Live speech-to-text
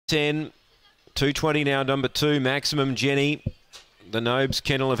10. 220 now, number 2, Maximum Jenny. The Nobes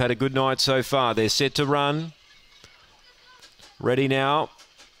Kennel have had a good night so far. They're set to run. Ready now.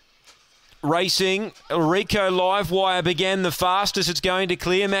 Racing, Rico Livewire began the fastest. It's going to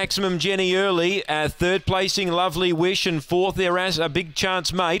clear Maximum Jenny early. Third placing, Lovely Wish, and fourth there, a Big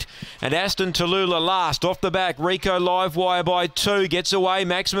Chance Mate. And Aston Tallulah last. Off the back, Rico Livewire by 2. Gets away.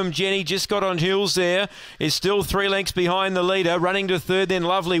 Maximum Jenny just got on heels there. Is still 3 lengths behind the leader. Running to third, then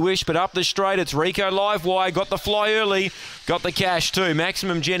Lovely Wish. But up the straight, it's Rico Livewire. Got the fly early. Got the cash too.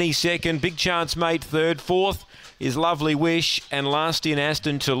 Maximum Jenny second. Big Chance Mate third. Fourth is Lovely Wish. And last in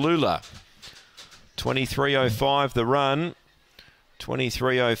Aston Tallulah. 23.05 the run,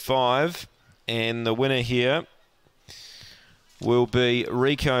 23.05, and the winner here will be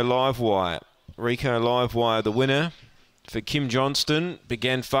Rico Livewire. Rico Livewire, the winner for Kim Johnston,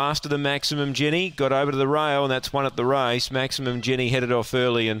 began faster than Maximum Jenny, got over to the rail, and that's won at the race. Maximum Jenny headed off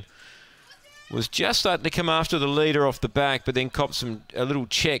early and was just starting to come after the leader off the back, but then copped a little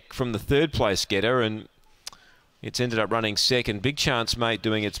check from the third place getter, and it's ended up running second. Big Chance Mate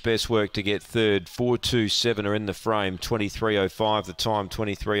doing its best work to get third. 4.27 are in the frame. 23.05 the time.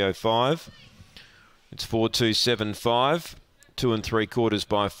 23.05. It's 4.275. 2 3/4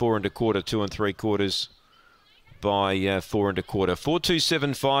 by 4 1/4. 2 3/4 by 4 1/4.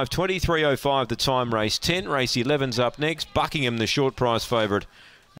 4.275. 23.05 the time. Race 10. Race 11's up next. Buckingham, the short price favourite,